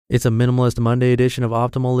It's a Minimalist Monday edition of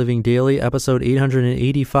Optimal Living Daily, episode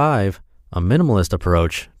 885, A Minimalist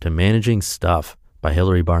Approach to Managing Stuff by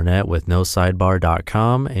Hilary Barnett with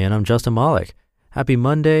NoSidebar.com, and I'm Justin Malik. Happy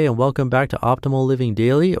Monday and welcome back to Optimal Living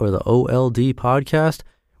Daily, or the OLD podcast,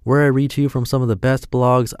 where I read to you from some of the best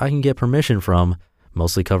blogs I can get permission from,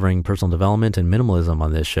 mostly covering personal development and minimalism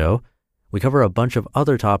on this show. We cover a bunch of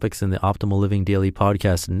other topics in the Optimal Living Daily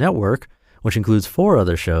podcast network, which includes 4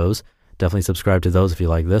 other shows. Definitely subscribe to those if you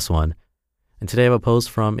like this one. And today I have a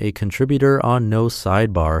post from a contributor on No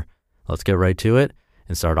Sidebar. Let's get right to it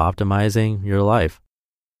and start optimizing your life.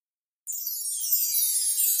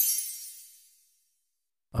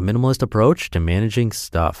 A Minimalist Approach to Managing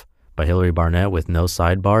Stuff by Hilary Barnett with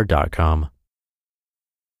NoSidebar.com.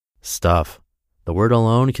 Stuff. The word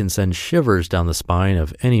alone can send shivers down the spine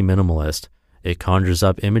of any minimalist. It conjures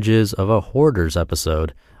up images of a hoarder's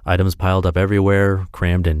episode, items piled up everywhere,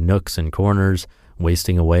 crammed in nooks and corners,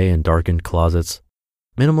 wasting away in darkened closets.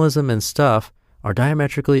 Minimalism and stuff are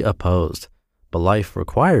diametrically opposed, but life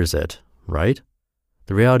requires it, right?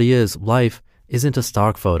 The reality is, life isn't a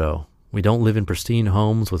stock photo. We don't live in pristine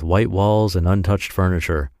homes with white walls and untouched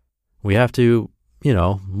furniture. We have to,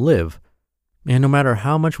 live. And no matter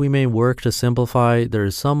how much we may work to simplify, there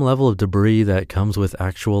is some level of debris that comes with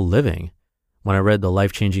actual living. When I read The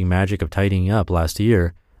Life-Changing Magic of Tidying Up last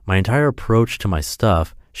year, my entire approach to my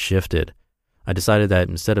stuff shifted. I decided that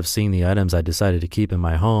instead of seeing the items I decided to keep in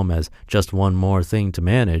my home as just one more thing to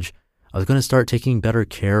manage, I was going to start taking better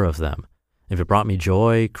care of them. If it brought me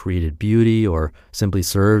joy, created beauty, or simply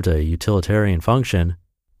served a utilitarian function,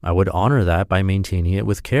 I would honor that by maintaining it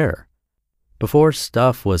with care. Before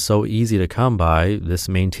stuff was so easy to come by, this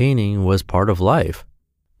maintaining was part of life.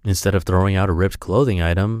 Instead of throwing out a ripped clothing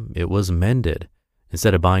item, it was mended.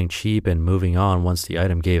 Instead of buying cheap and moving on once the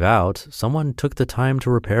item gave out, someone took the time to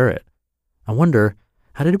repair it. I wonder,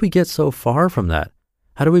 how did we get so far from that?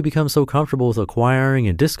 How did we become so comfortable with acquiring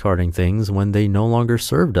and discarding things when they no longer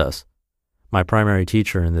served us? My primary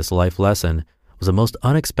teacher in this life lesson was a most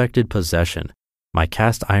unexpected possession, my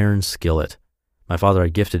cast iron skillet. My father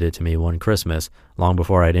had gifted it to me one Christmas, long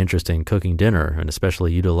before I had interest in cooking dinner, and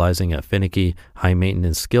especially utilizing a finicky,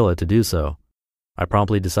 high-maintenance skillet to do so. I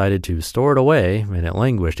promptly decided to store it away, and it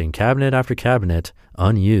languished in cabinet after cabinet,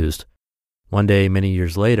 unused. One day, many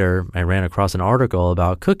years later, I ran across an article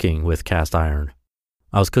about cooking with cast iron.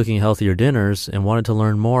 I was cooking healthier dinners and wanted to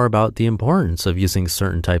learn more about the importance of using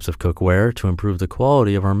certain types of cookware to improve the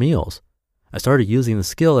quality of our meals. I started using the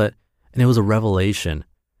skillet, and it was a revelation.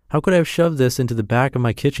 How could I have shoved this into the back of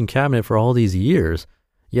my kitchen cabinet for all these years?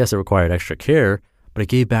 Yes, it required extra care, but it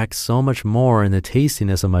gave back so much more in the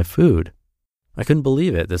tastiness of my food. I couldn't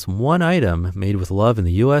believe it. This one item, made with love in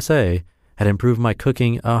the USA, had improved my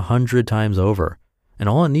cooking 100 times over, and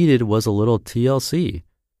all it needed was a little TLC.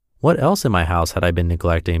 What else in my house had I been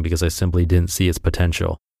neglecting because I simply didn't see its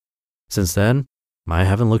potential? Since then, I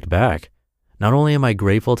haven't looked back. Not only am I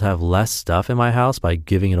grateful to have less stuff in my house by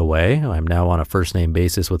giving it away, I'm now on a first-name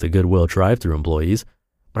basis with the Goodwill drive-thru employees,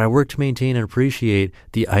 but I work to maintain and appreciate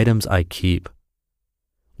the items I keep.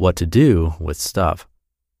 What to do with stuff.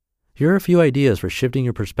 Here are a few ideas for shifting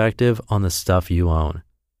your perspective on the stuff you own.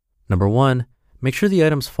 Number 1, make sure the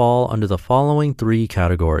items fall under the following 3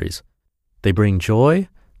 categories. They bring joy,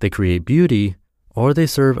 they create beauty, or they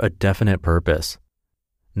serve a definite purpose.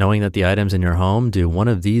 Knowing that the items in your home do one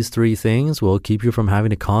of these 3 things will keep you from having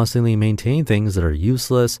to constantly maintain things that are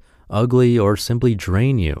useless, ugly, or simply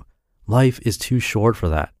drain you. Life is too short for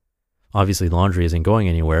that. Obviously, laundry isn't going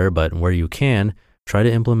anywhere, but where you can, try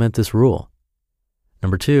to implement this rule.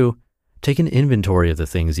 Number 2, take an inventory of the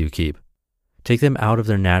things you keep. Take them out of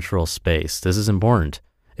their natural space. This is important.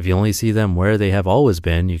 If you only see them where they have always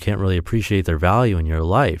been, you can't really appreciate their value in your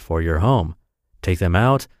life or your home. Take them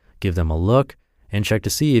out, give them a look, and check to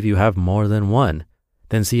see if you have more than one.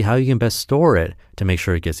 Then see how you can best store it to make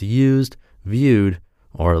sure it gets used, viewed,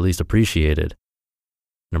 or at least appreciated.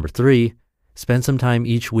 Number 3, spend some time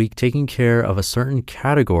each week taking care of a certain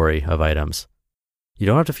category of items. You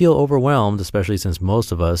don't have to feel overwhelmed, especially since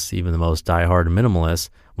most of us, even the most diehard minimalists,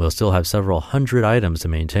 will still have several hundred items to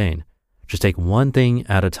maintain. Just take one thing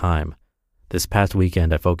at a time. This past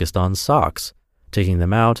weekend, I focused on socks, taking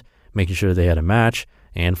them out, making sure they had a match,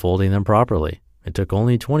 and folding them properly. It took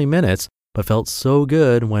only 20 minutes, but felt so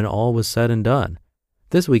good when all was said and done.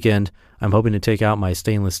 This weekend, I'm hoping to take out my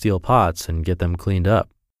stainless steel pots and get them cleaned up.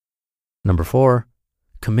 Number 4,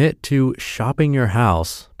 commit to shopping your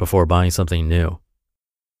house before buying something new.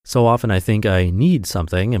 So often I think I need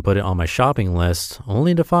something and put it on my shopping list,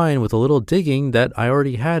 only to find with a little digging that I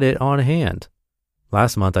already had it on hand.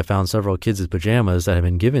 Last month I found several kids' pajamas that had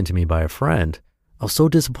been given to me by a friend. I was so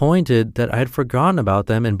disappointed that I had forgotten about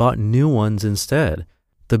them and bought new ones instead.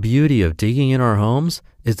 The beauty of digging in our homes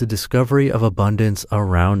is the discovery of abundance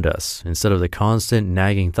around us, instead of the constant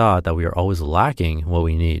nagging thought that we are always lacking what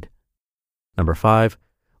we need. Number 5,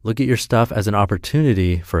 look at your stuff as an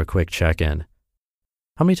opportunity for a quick check-in.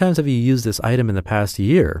 How many times have you used this item in the past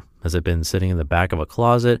year? Has it been sitting in the back of a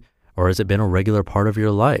closet, or has it been a regular part of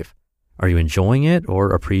your life? Are you enjoying it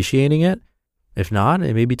or appreciating it? If not,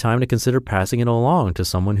 it may be time to consider passing it along to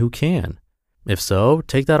someone who can. If so,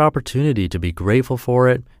 take that opportunity to be grateful for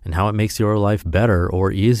it and how it makes your life better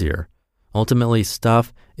or easier. Ultimately,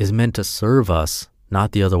 stuff is meant to serve us,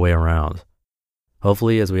 not the other way around.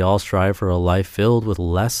 Hopefully, as we all strive for a life filled with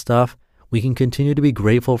less stuff, we can continue to be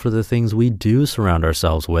grateful for the things we do surround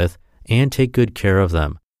ourselves with and take good care of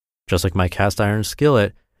them. Just like my cast iron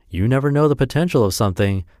skillet, you never know the potential of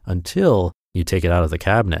something until you take it out of the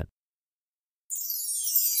cabinet.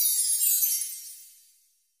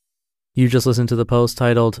 You just listened to the post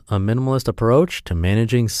titled A Minimalist Approach to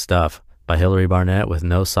Managing Stuff by Hilary Barnett with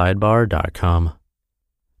NoSidebar.com.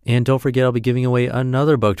 And don't forget, I'll be giving away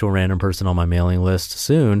another book to a random person on my mailing list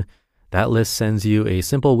soon. That list sends you a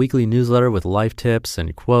simple weekly newsletter with life tips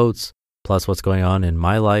and quotes, plus what's going on in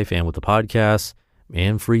my life and with the podcast,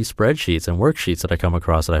 and free spreadsheets and worksheets that I come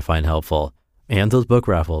across that I find helpful, and those book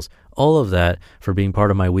raffles, all of that for being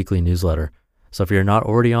part of my weekly newsletter. So if you're not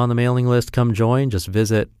already on the mailing list, come join. Just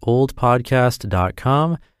visit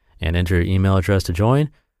oldpodcast.com and enter your email address to join.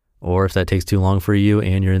 Or if that takes too long for you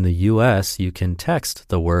and you're in the US, you can text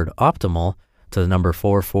the word optimal to the number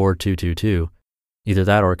 44222. Either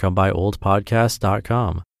that or come by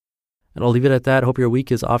oldpodcast.com. And I'll leave it at that. Hope your week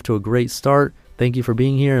is off to a great start. Thank you for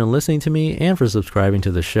being here and listening to me and for subscribing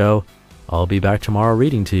to the show. I'll be back tomorrow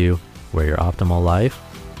reading to you where your optimal life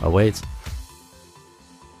awaits.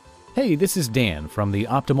 Hey, this is Dan from the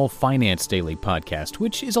Optimal Finance Daily podcast,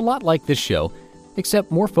 which is a lot like this show,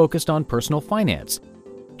 except more focused on personal finance.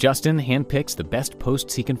 Justin handpicks the best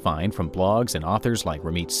posts he can find from blogs and authors like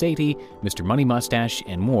Ramit Sethi, Mr. Money Mustache,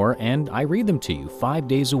 and more, and I read them to you 5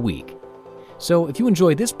 days a week. So if you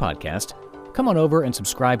enjoy this podcast, come on over and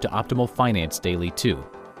subscribe to Optimal Finance Daily too.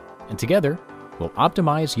 And together, we'll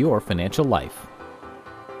optimize your financial life.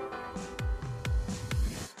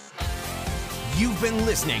 You've been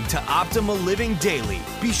listening to Optimal Living Daily.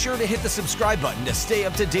 Be sure to hit the subscribe button to stay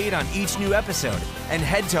up to date on each new episode and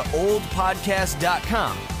head to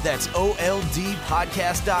oldpodcast.com. That's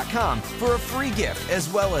OLDpodcast.com for a free gift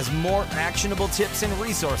as well as more actionable tips and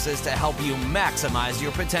resources to help you maximize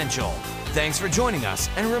your potential. Thanks for joining us,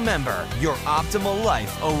 and remember, your optimal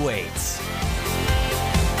life awaits.